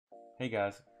Hey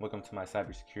guys, welcome to my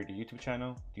cybersecurity YouTube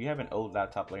channel. Do you have an old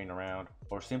laptop laying around,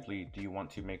 or simply do you want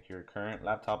to make your current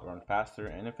laptop run faster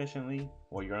and efficiently?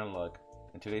 Well, you're in luck.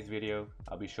 In today's video,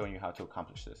 I'll be showing you how to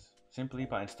accomplish this. Simply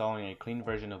by installing a clean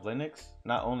version of Linux,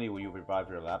 not only will you revive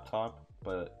your laptop,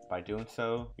 but by doing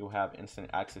so, you'll have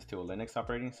instant access to a Linux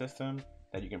operating system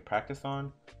that you can practice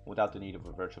on without the need of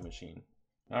a virtual machine.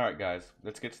 Alright guys,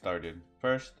 let's get started.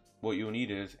 First, what you'll need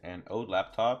is an old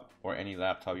laptop or any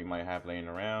laptop you might have laying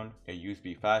around, a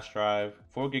USB flash drive,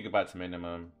 4 GB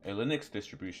minimum, a Linux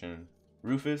distribution,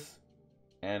 Rufus,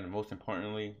 and most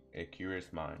importantly, a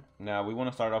curious mind. Now we want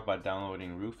to start off by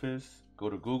downloading Rufus. Go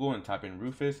to Google and type in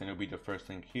Rufus and it'll be the first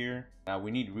link here. Now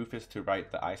we need Rufus to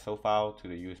write the ISO file to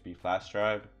the USB flash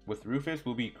drive. With Rufus,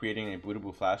 we'll be creating a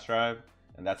bootable flash drive,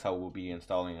 and that's how we'll be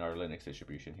installing our Linux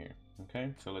distribution here.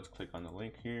 Okay, so let's click on the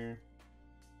link here.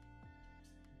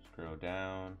 Scroll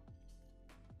down.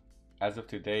 As of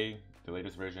today, the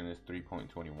latest version is 3.21.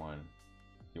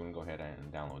 You want to go ahead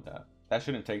and download that. That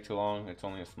shouldn't take too long. It's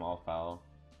only a small file.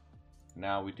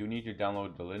 Now we do need to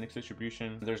download the Linux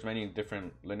distribution. There's many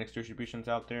different Linux distributions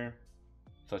out there,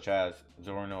 such as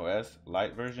Zorin OS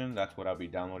Lite version. That's what I'll be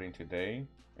downloading today.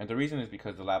 And the reason is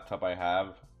because the laptop I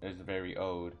have is very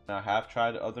old. Now I have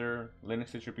tried other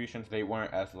Linux distributions. They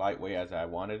weren't as lightweight as I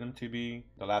wanted them to be.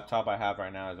 The laptop I have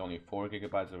right now is only 4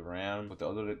 GB of RAM. With the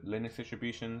other Linux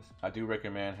distributions, I do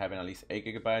recommend having at least 8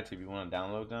 GB if you want to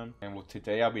download them. And with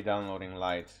today I'll be downloading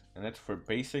Lite, and that's for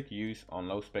basic use on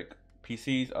low spec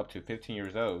PCs up to 15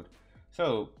 years old.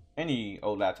 So any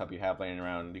old laptop you have laying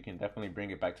around, you can definitely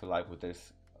bring it back to life with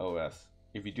this OS.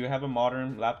 If you do have a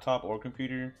modern laptop or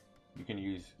computer, you can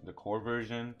use the core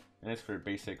version, and it's for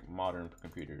basic modern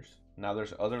computers. Now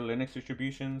there's other Linux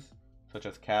distributions such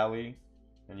as Kali,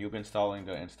 and you'll be installing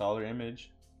the installer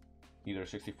image, either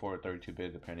 64 or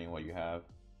 32-bit depending on what you have.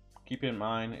 Keep in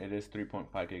mind it is 3.5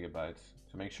 GB,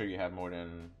 so make sure you have more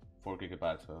than 4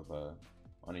 GB of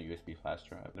on a USB flash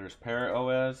drive. There's Para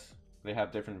OS. They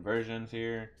have different versions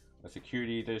here: a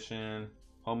Security Edition,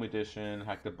 Home Edition,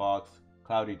 Hack the Box,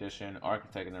 Cloud Edition,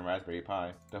 Architect, and then Raspberry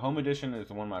Pi. The Home Edition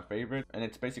is one of my favorites, and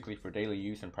it's basically for daily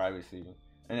use and privacy,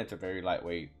 and it's a very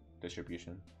lightweight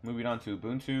distribution. Moving on to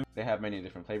Ubuntu, they have many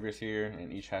different flavors here,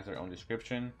 and each has their own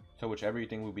description, so whichever you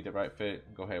think will be the right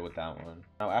fit, go ahead with that one.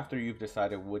 Now after you've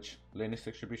decided which Linux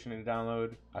distribution to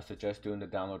download, I suggest doing the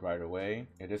download right away.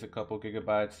 It is a couple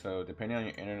gigabytes, so depending on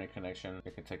your internet connection,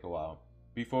 it can take a while.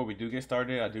 Before we do get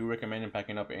started, I do recommend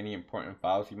backing up any important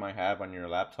files you might have on your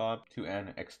laptop to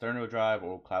an external drive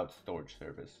or cloud storage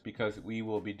service, because we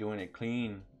will be doing a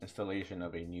clean installation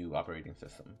of a new operating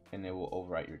system and it will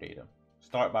overwrite your data.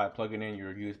 Start by plugging in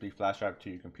your USB flash drive to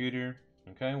your computer.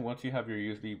 Okay, once you have your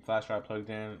USB flash drive plugged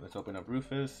in, let's open up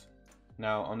Rufus.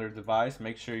 Now under device,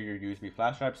 make sure your USB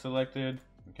flash drive selected.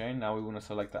 Okay, now we want to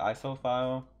select the ISO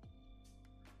file.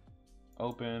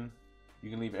 Open. You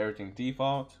can leave everything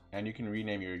default, and you can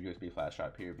rename your USB flash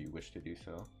drive here if you wish to do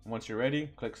so. Once you're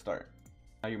ready, click start.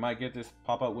 Now you might get this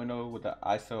pop-up window with the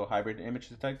ISO hybrid image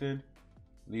detected.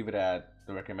 Leave it at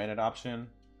the recommended option,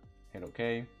 hit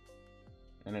OK,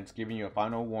 and it's giving you a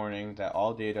final warning that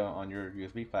all data on your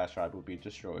USB flash drive will be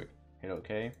destroyed. Hit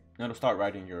OK, and it'll start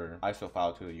writing your ISO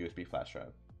file to the USB flash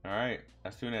drive. Alright,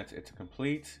 as soon as it's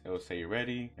complete, it will say you're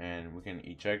ready, and we can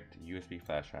eject the USB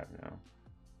flash drive now.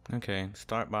 Okay,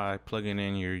 start by plugging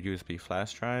in your USB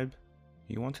flash drive.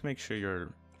 You want to make sure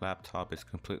your laptop is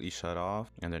completely shut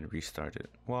off and then restart it.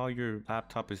 While your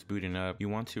laptop is booting up, you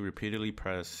want to repeatedly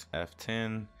press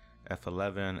F10,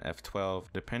 F11, F12,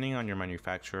 depending on your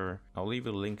manufacturer. I'll leave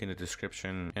a link in the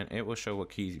description and it will show what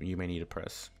keys you may need to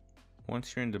press.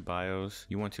 Once you're in the BIOS,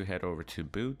 you want to head over to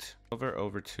boot, hover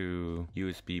over to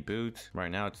USB boot.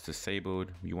 Right now it's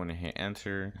disabled. You want to hit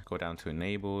enter, go down to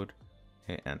enabled,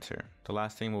 hit enter. The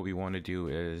last thing what we want to do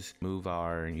is move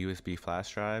our USB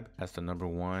flash drive as the number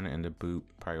 1 in the boot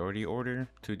priority order.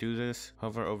 To do this,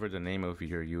 hover over the name of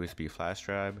your USB flash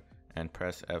drive and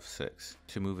press F6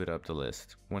 to move it up the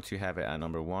list. Once you have it at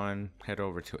number 1, head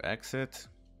over to exit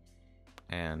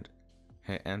and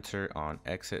hit enter on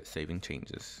exit saving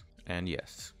changes. And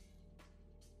yes.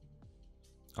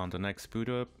 On the next boot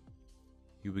up,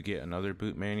 you will get another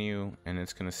boot menu, and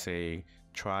it's going to say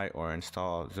try or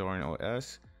install Zorin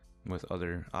OS with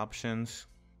other options.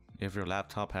 If your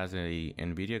laptop has a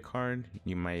NVIDIA card,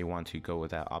 you may want to go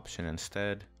with that option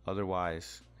instead.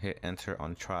 Otherwise, hit enter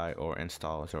on try or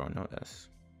install Zorin OS.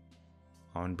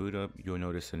 On boot up, you'll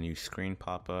notice a new screen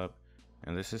pop up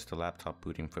And this is the laptop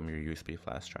booting from your USB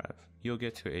flash drive. You'll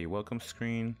get to a welcome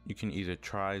screen. You can either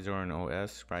try Zorin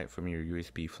OS right from your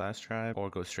USB flash drive or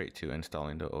go straight to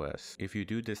installing the OS. If you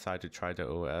do decide to try the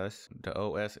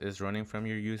OS is running from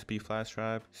your USB flash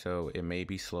drive, so it may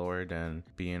be slower than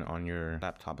being on your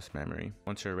laptop's memory.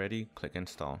 Once you're ready, click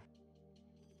install.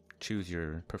 Choose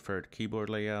your preferred keyboard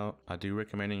layout. I do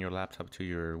recommend your laptop to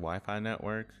your Wi-Fi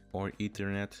network or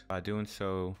Ethernet. By doing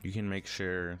so, you can make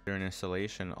sure during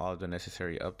installation all of the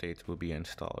necessary updates will be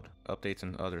installed. Updates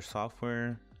and other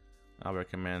software, I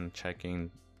recommend checking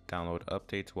download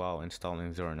updates while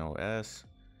installing Zorin OS,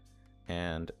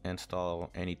 and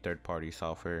install any third-party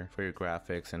software for your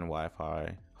graphics and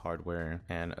Wi-Fi hardware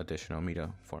and additional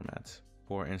media formats.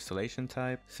 For installation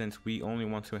type, since we only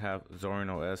want to have Zorin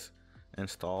OS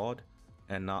installed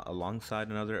and not alongside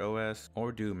another OS,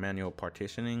 or do manual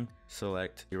partitioning,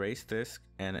 select erase disk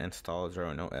and install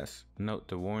Zorin OS. Note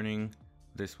the warning,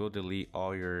 this will delete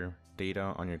all your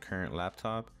data on your current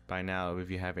laptop. By now,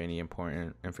 if you have any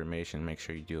important information, make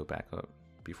sure you do a backup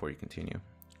before you continue.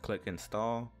 Click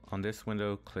install. On this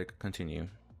window, click continue.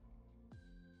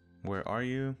 Where are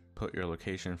you? Put your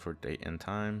location for date and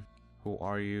time. Who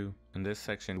are you? In this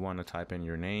section, you want to type in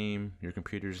your name, your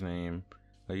computer's name,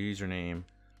 a username,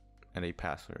 and a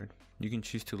password. You can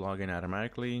choose to log in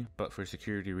automatically, but for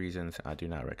security reasons, I do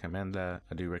not recommend that.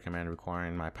 I do recommend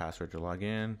requiring my password to log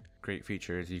in. Great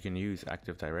features, you can use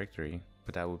Active Directory,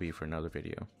 but that will be for another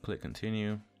video. Click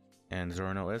continue, and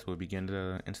Zorin OS will begin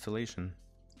the installation.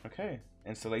 Okay,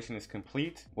 installation is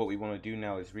complete. What we want to do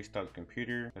now is restart the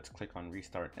computer. Let's click on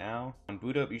restart now. On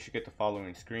boot up, you should get the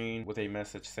following screen with a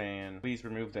message saying, please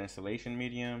remove the installation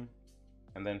medium,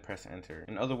 and then press enter.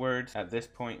 In other words, at this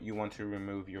point, you want to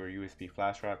remove your USB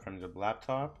flash drive from the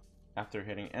laptop. After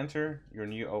hitting enter, your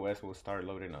new OS will start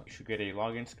loading up. You should get a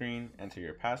login screen, enter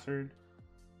your password.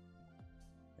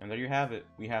 And there you have it.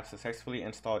 We have successfully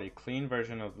installed a clean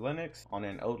version of Linux on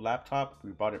an old laptop.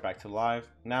 We brought it back to life.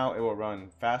 Now it will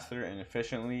run faster and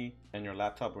efficiently, and your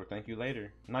laptop will thank you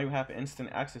later. Now you have instant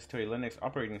access to a Linux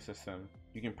operating system.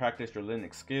 You can practice your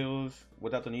Linux skills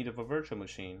without the need of a virtual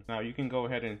machine. Now you can go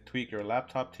ahead and tweak your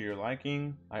laptop to your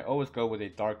liking. I always go with a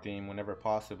dark theme whenever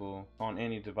possible on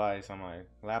any device, on my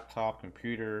laptop,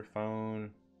 computer,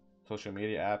 phone, social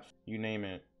media apps, you name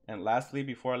it. And lastly,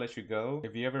 before I let you go,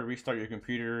 if you ever restart your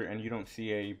computer and you don't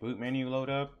see a boot menu load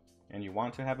up and you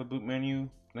want to have a boot menu,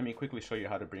 let me quickly show you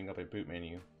how to bring up a boot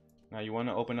menu. Now you want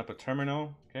to open up a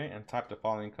terminal, okay, and type the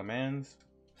following commands: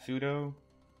 sudo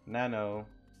nano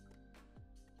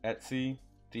etc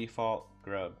default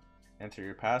grub. Enter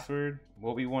your password.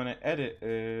 What we want to edit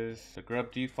is the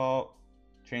grub default,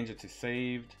 change it to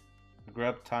saved,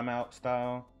 grub timeout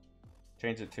style,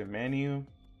 change it to menu,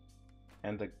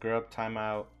 and the grub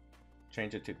timeout,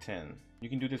 change it to 10. You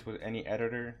can do this with any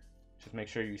editor. Just make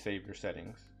sure you save your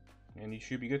settings and you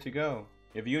should be good to go.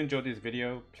 If you enjoyed this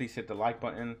video, please hit the like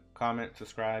button, comment,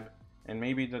 subscribe, and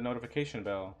maybe the notification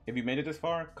bell. If you made it this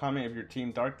far, comment if you're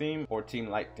team dark theme or team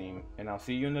light theme, and I'll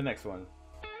see you in the next one.